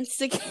unique. You're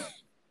insecure.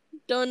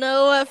 Don't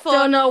know what for.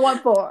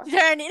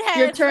 Turning heads.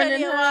 You're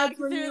turning heads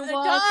when you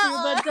walk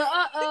through the door.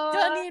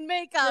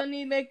 Don't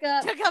need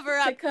makeup. To cover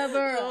up.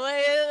 The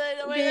way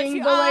that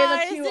you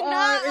are is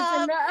enough.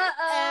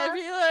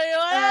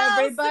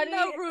 Everybody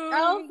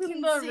else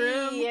in the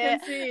room can see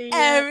it.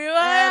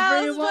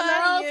 Everyone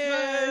else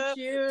but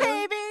you.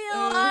 Baby, you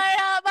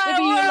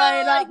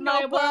light up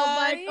my world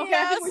like okay,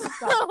 I think we should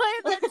stop. The way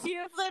that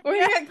you flip we're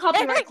gonna get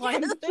copyright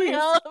claims.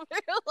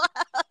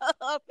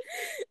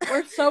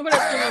 We're so good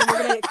at singing, we're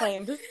gonna get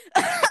claimed.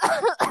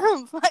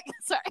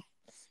 Sorry.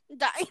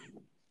 Die.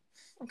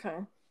 Okay.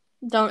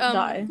 Don't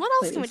die. What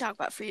else can we talk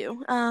about for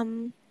you? I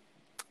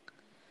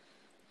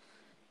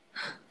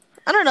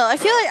don't know. I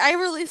feel like I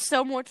released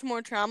so much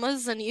more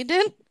traumas than you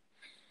did.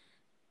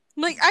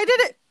 Like I did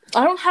it.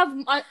 I don't have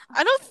much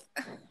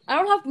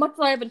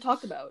that I haven't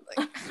talked about.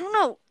 I don't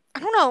know.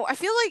 I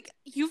feel like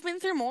you've been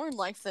through more in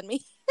life than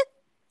me.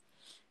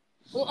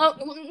 No.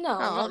 Not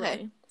okay.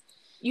 Really.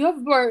 You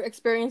have more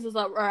experiences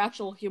that are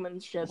actual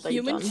human shit.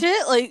 Human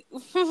shit, like.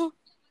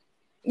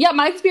 Yeah,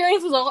 my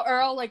experiences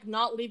are all like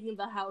not leaving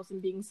the house and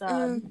being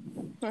sad.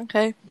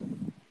 Okay.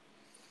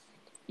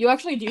 You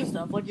actually do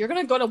stuff. Like, you're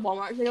gonna go to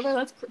Walmart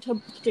together.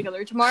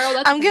 Together tomorrow.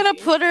 That's I'm gonna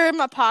put her in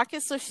my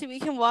pocket so we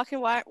can walk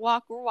around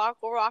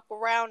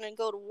and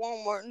go to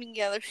Walmart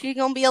together. She's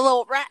gonna be a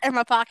little rat in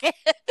my pocket.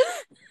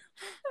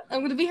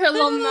 I'm gonna be her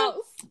little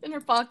mouse in her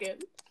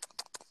pocket.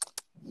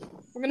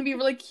 We're gonna be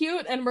really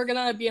cute and we're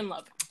gonna be in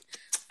love.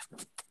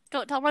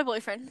 Don't tell my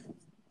boyfriend.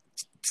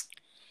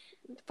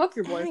 Fuck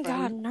your boyfriend. Oh my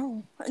god,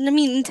 no. I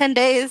mean, in 10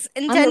 days.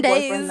 In 10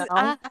 days.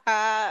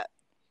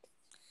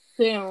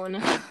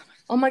 Soon.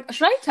 Oh my,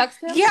 should I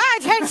text him? Yeah,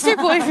 text your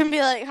boyfriend and be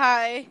like,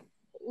 hi.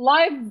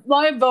 Live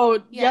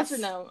vote. Yes or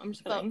no? I'm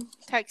just kidding.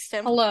 Text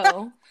him.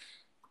 Hello.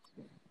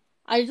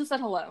 I just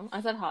said hello.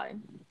 I said hi.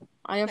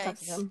 I have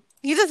texted him.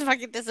 He just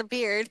fucking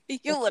disappeared.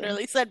 You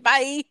literally said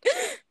bye.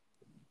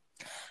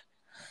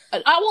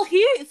 Well,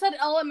 he said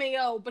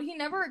LMAO, but he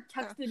never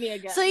texted me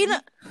again. So, you know...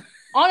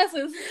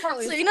 Honestly, this is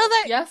partly... So, you know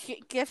that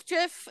gift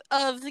gif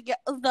of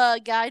the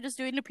guy just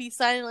doing the peace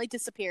sign and, like,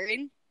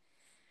 disappearing?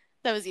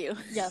 That was you.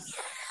 Yes.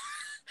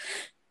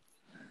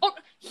 Oh,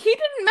 he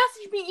didn't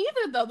message me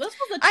either, though. This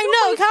was a two-way I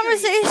know,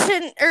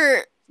 conversation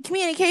or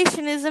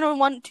communication isn't a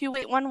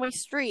one-way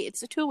street.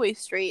 It's a two-way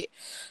street.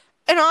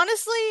 And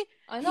honestly,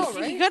 I know,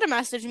 right? You could have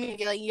messaged me and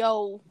be like,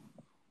 yo,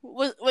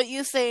 what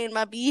you saying,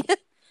 my B?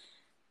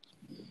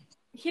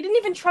 He didn't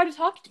even try to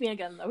talk to me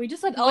again, though. He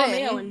just said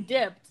LMAO and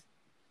dipped.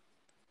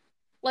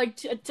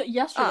 Like,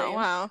 yesterday. Oh,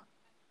 wow.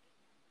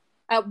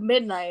 At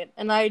midnight,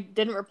 and I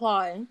didn't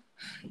reply.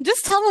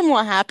 Just tell him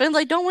what happened.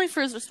 Like, don't wait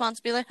for his response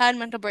to be like, had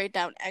mental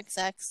breakdown,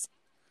 XX.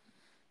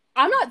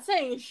 I'm not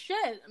saying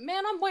shit.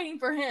 Man, I'm waiting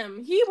for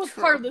him. He was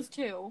part of this,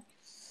 too.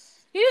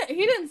 He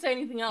didn't say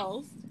anything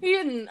else. He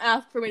didn't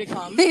ask for me to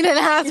come. He didn't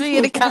ask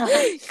me to come.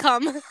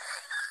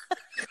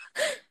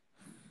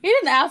 He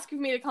didn't ask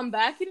me to come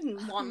back. He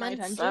didn't want my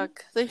attention.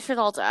 Suck. They should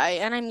all die.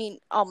 And I mean,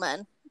 all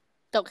men.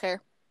 Don't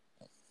care.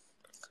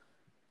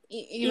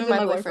 Even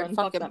my boyfriend.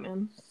 Fuck him. that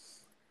man.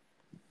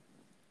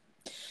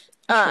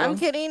 I'm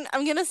kidding.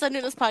 I'm gonna send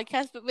you this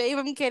podcast, but babe,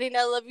 I'm kidding.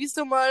 I love you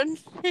so much,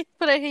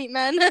 but I hate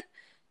men.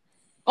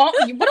 Oh,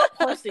 what a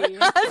pussy!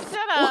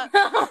 Shut up.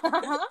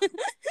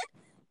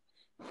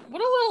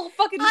 What a little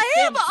fucking I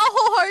simp. am a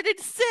wholehearted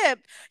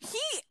simp.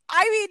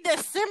 The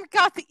simp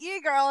got the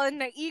e-girl,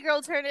 and the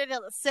e-girl turned into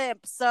the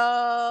simp,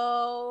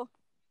 so...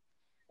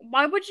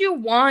 Why would you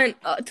want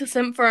to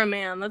simp for a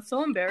man? That's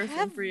so embarrassing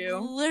I've for you.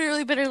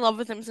 literally been in love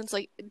with him since,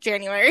 like,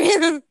 January.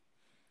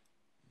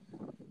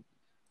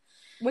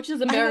 Which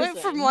is embarrassing. I went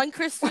from one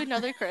Chris to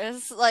another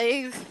Chris,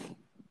 like...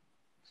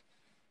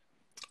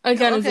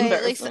 Again, it's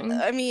embarrassing.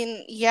 Like, I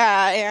mean,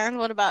 yeah, and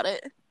what about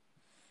it?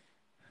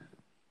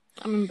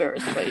 I'm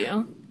embarrassed by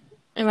you.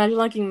 Imagine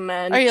liking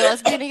men. Are you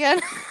lesbian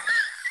again?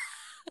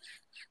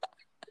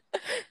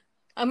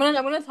 I'm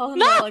gonna tell him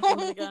that I like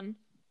women again.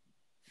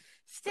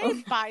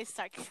 Stay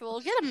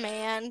bisexual. Get a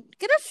man.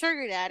 Get a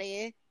sugar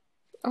daddy.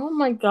 Oh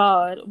my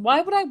god.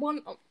 Why would I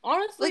want...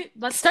 Honestly,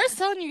 start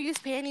selling your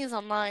used panties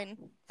online.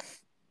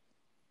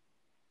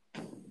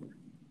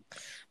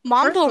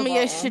 Mom told me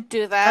I should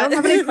do that. I don't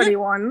have any pretty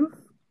ones.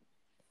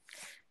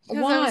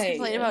 Because I was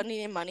complaining about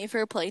needing money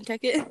for a plane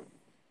ticket.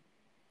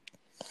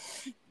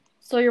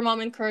 So your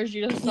mom encouraged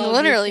you to sell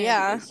literally,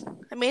 yeah.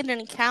 I made an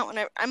account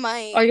and I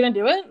might. Are you gonna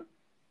do it?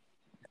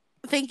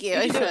 Thank you.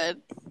 I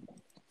should.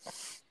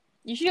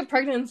 You should get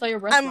pregnant and sell your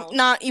breast milk. I'm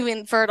not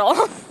even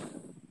fertile.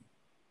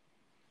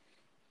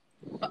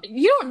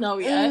 You don't know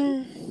yet.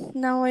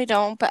 No, I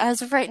don't. But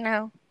as of right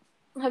now,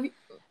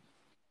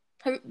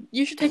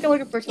 you should take a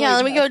fertility test. Yeah,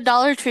 let me go to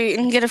Dollar Tree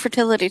and get a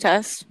fertility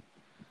test.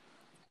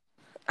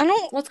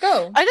 Let's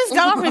go. I just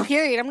got off my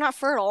period. I'm not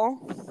fertile.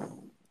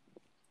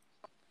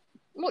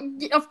 Well,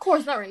 of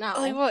course not right now.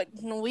 Like what?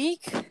 In a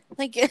week?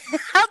 Like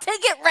I'll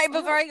take it right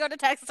before I go to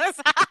Texas.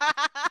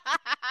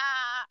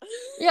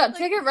 Yeah,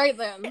 take it right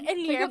then.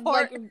 In the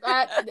airport. In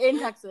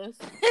Texas.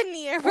 In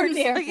the airport.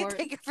 So I can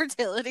take a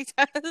fertility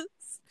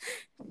test.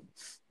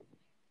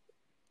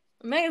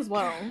 May as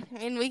well.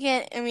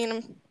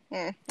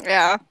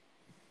 Yeah.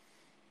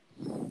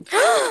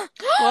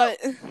 What?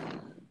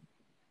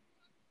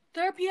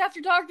 Therapy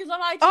After Dark is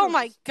on iTunes. Oh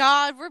my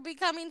god, we're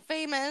becoming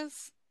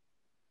famous.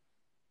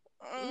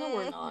 No,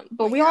 we're not.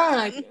 But we are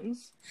on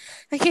iTunes.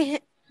 I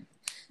can't.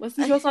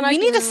 Listen to us on iTunes. We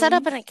need to set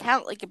up an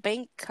account, like a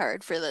bank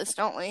card for this,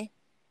 don't we?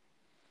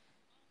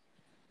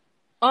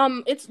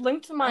 It's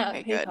linked to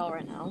my PayPal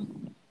right now.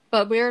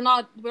 But we don't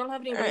have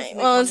any ways to make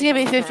well, it's gonna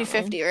be money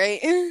 50-50,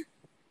 right?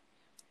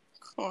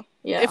 Cool.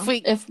 Yeah.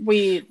 If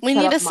we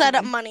need to set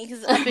up money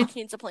because the bitch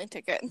needs a plane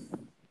ticket.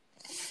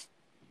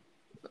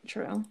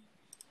 True.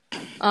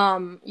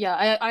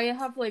 Yeah, I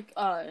have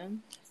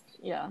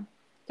yeah.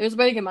 There's a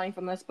way to get money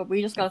from this, but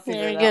we just gotta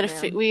figure it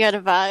out. We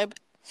gotta vibe.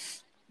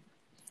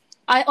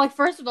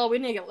 First of all, we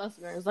need to get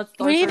listeners. That's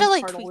the we need to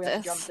hurdle tweet we have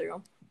this. to jump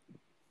through.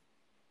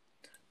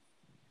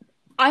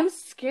 I'm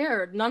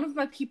scared. None of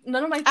my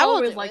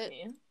followers like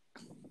me.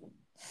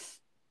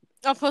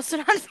 I'll post it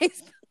on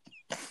Facebook.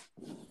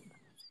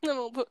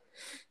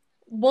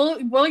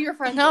 Will your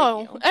friends? No,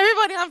 like you?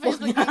 Everybody on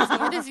Facebook hates me.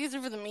 I just use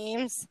it for the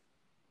memes.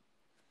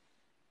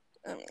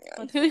 Oh my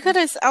god. Who could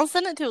I? I'll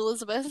send it to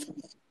Elizabeth.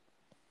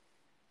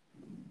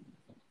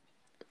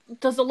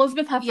 Does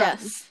Elizabeth have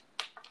friends? Yes.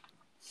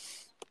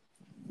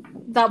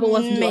 That will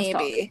listen to us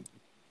talk.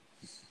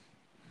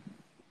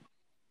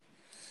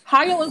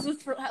 Hi,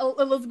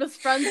 Elizabeth's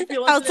friends. If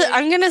you're listening.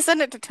 I'm gonna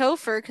send it to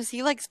Topher because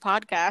he likes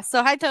podcasts.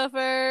 So hi,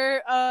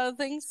 Topher.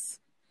 Thanks.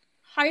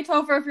 Hi,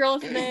 Topher, if you're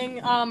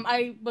listening.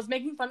 I was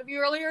making fun of you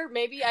earlier.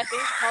 Maybe, I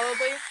think,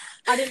 probably.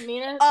 I didn't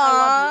mean it. I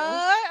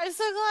love you. I'm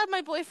so glad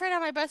my boyfriend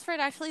and my best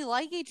friend actually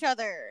like each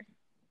other.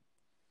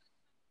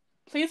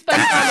 Please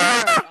spend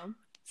time with her.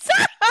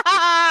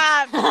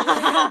 Stop!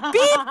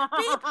 Beep!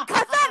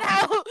 Cut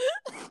that out!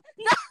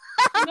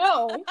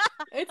 No,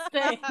 it's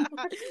staying.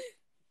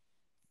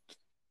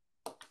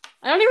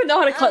 I don't even know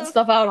how to cut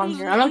stuff out on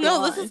here. I don't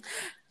know. This is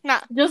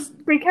not.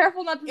 Just be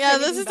careful not to. Yeah,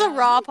 this is a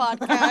raw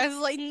podcast.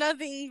 Like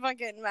nothing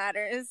fucking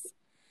matters.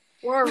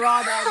 We're a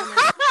raw dogging.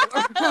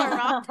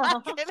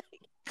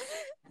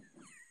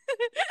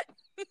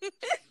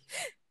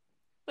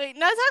 Wait,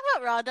 now talk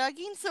about raw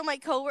dogging. So my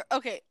coworker.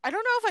 Okay, I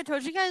don't know if I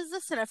told you guys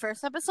this in a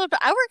first episode, but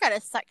I work at a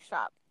sex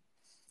shop.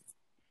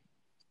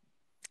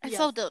 I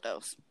sell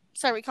dildos.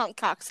 Sorry, we call them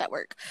cocks at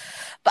work.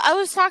 But I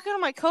was talking to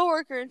my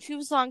coworker, and she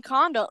was on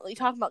talking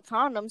about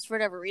condoms for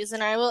whatever reason.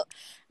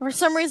 For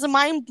some reason,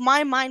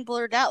 my mind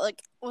blurred out.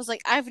 Was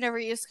like, I've never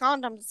used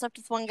condoms except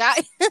with one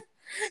guy.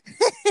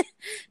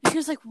 She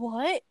was like,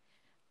 "What?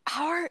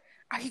 How are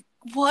you?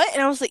 What?"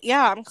 And I was like,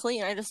 "Yeah, I'm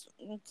clean. I just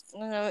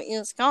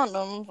use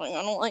condoms. Like,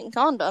 I don't like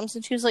condoms."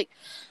 And she was like,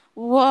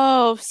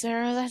 "Whoa,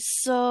 Sarah,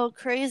 that's so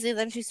crazy."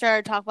 Then she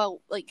started talking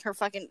about her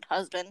fucking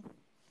husband.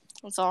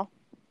 That's all.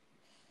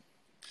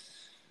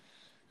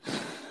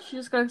 She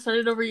just got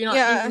excited over you not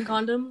using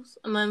condoms,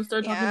 and then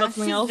started talking about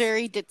something else. She's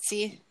very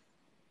ditzy.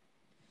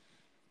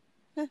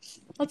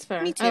 That's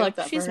fair. Me too. I like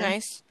that. She's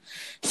nice.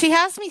 She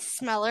has me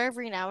smell her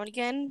every now and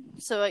again,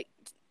 so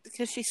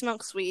because she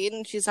smokes weed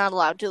and she's not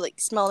allowed to like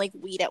smell like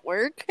weed at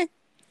work.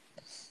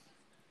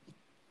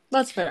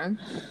 That's fair.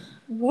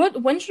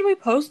 When should we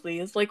post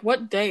these? Like,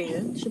 what day?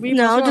 Should we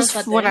No, post them on a just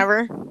set day?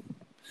 whenever.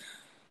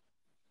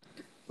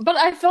 But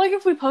I feel like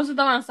if we posted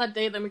them on a set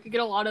day, then we could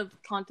get a lot of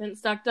content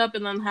stacked up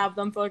and then have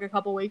them for like a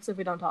couple weeks if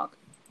we don't talk.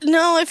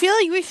 No, I feel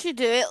like we should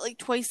do it like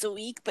twice a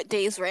week, but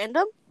days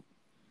random.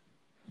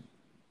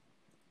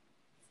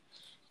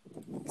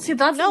 See,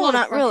 that's no,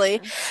 not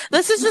really.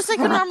 This is just like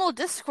a normal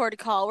Discord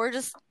call. We're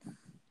just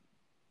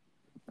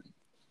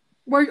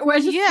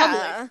just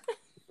yeah. public.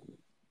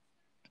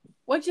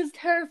 Which is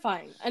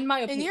terrifying, in my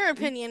opinion. In your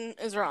opinion,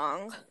 is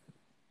wrong.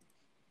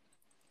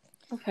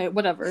 Okay,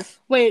 whatever.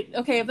 Wait,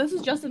 okay, if this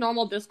is just a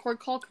normal Discord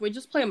call, can we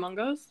just play Among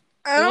Us?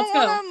 I don't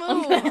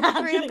want to move.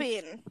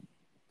 Cramping.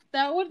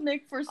 That would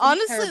make for some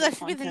honestly, that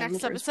should be the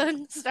next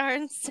episode.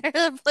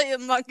 Sarah play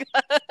Among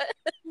Us.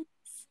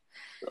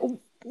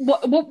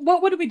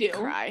 What would we do?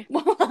 Cry.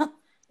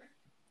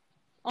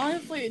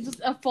 Honestly,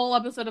 just a full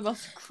episode of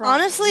us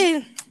crying.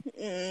 Honestly,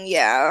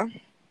 yeah.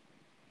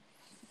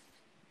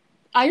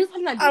 I just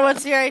had an idea. Oh,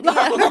 what's your idea?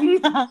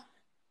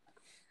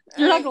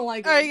 You're not gonna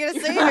like it. Are you gonna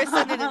say it or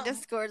send it in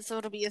Discord so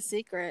it'll be a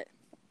secret?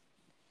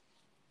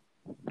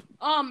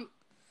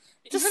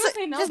 Just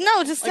say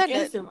no. Just send it.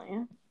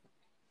 Instantly.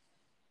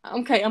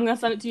 Okay, I'm gonna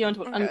send it to you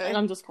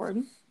on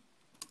Discord.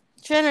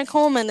 Jenna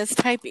Coleman is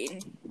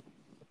typing.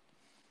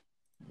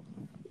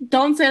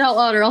 Don't say it out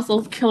loud or else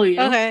I'll kill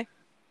you. Okay.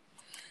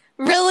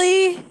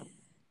 Really?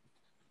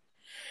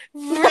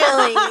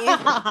 Really?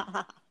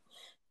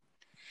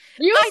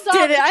 I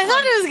did it. I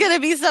thought it was gonna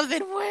be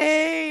something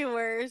way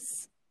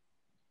worse.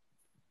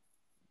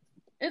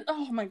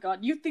 Oh my god,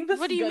 you think this is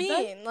good? What do you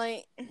mean? Then?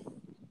 Like,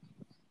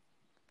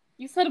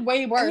 you said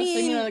way worse. I mean,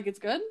 so you know, like it's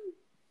good.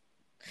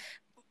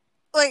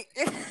 Like,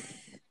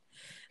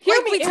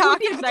 hear me. We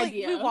talk. Like,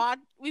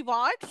 we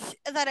watch,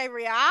 and then I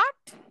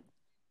react.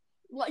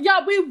 Yeah,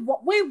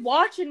 we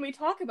watch and we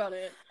talk about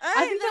it.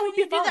 I think that would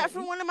be fun. Do that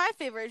for one of my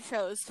favorite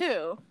shows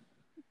too.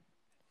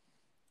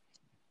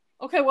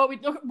 Okay, well,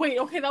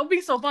 okay, that would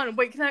be so fun.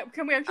 Wait,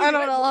 can we actually? I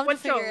don't know. I'll have to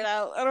figure it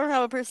out. I don't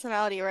have a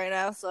personality right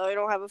now, so I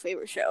don't have a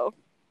favorite show.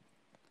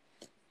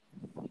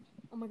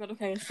 Oh my god.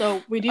 Okay,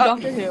 so we do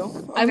Doctor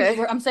Who. Okay.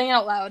 I'm saying it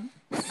out loud.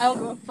 I don't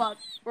give a fuck.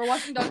 We're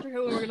watching Doctor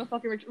Who and we're gonna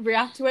fucking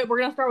react to it. We're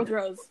gonna start with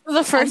Rose.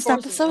 The first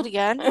episode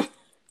again.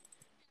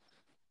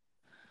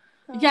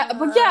 Yeah,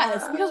 but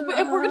yes, because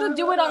if we're gonna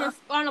do it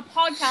on a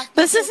podcast,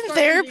 this isn't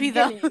therapy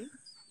though.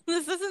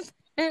 This isn't.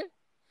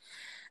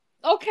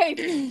 Okay,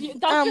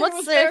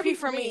 what's therapy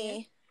for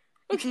me?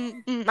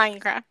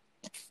 Minecraft.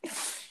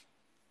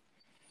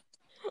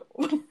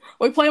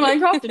 We play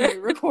Minecraft and we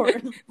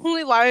record.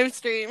 We live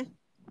stream.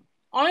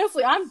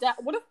 Honestly, I'm down.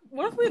 What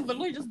if we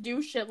literally just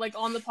do shit like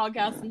on the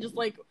podcast and just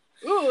like,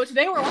 ooh,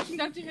 today we're watching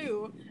Doctor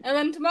Who, and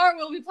then tomorrow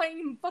we'll be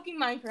playing fucking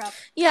Minecraft.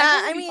 Yeah,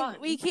 I mean,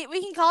 we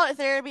can call it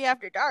therapy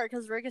after dark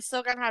because Rick is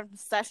still gonna have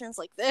sessions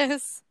like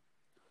this.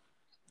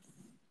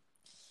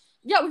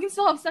 Yeah, we can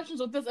still have sessions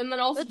with this, and then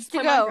also just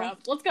play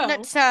Minecraft. Let's go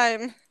next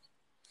time.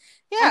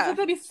 Yeah, I think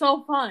that'd be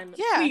so fun.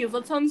 Yeah, please,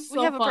 that sounds so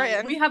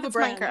fun. We have a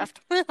brand. Minecraft.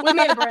 We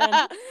made a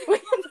brand.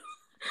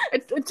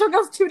 It took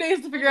us 2 days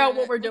to figure out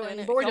what we're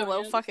doing, but we're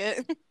doing it. Fuck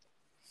it.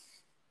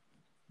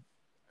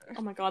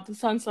 Oh my god, this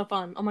sounds so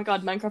fun. Oh my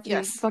god, Minecraft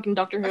and fucking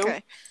Doctor Who.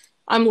 Okay.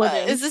 I'm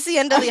living. Is this the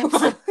end of the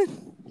episode?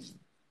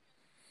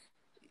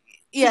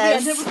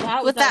 Yes.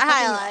 With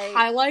that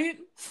highlight?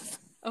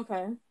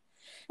 Okay.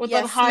 With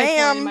that high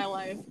point in my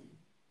life.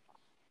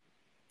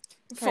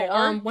 Okay,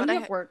 when do you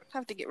have work? I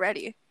have to get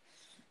ready.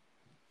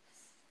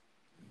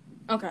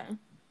 Okay.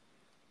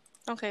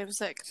 Okay, I'm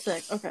sick.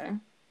 Okay.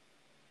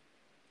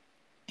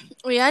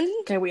 We end?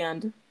 Okay, we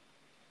end.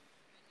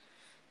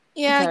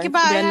 Yeah, goodbye.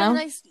 Have a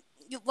nice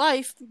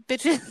life,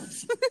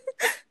 bitches.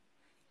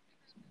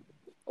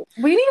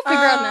 We need to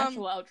figure out an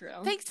actual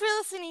outro. Thanks for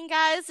listening,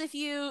 guys. If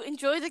you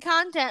enjoy the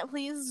content,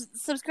 please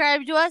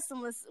subscribe to us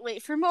and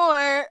wait for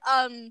more.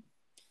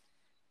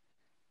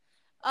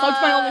 Plug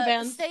to my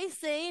OnlyFans. Stay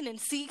sane and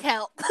seek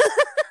help.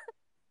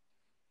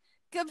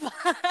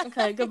 Goodbye.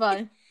 Okay,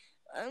 goodbye.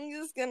 I'm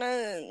just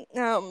gonna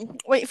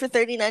wait for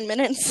 39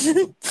 minutes.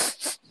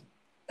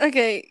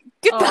 Okay,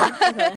 goodbye. Oh, okay.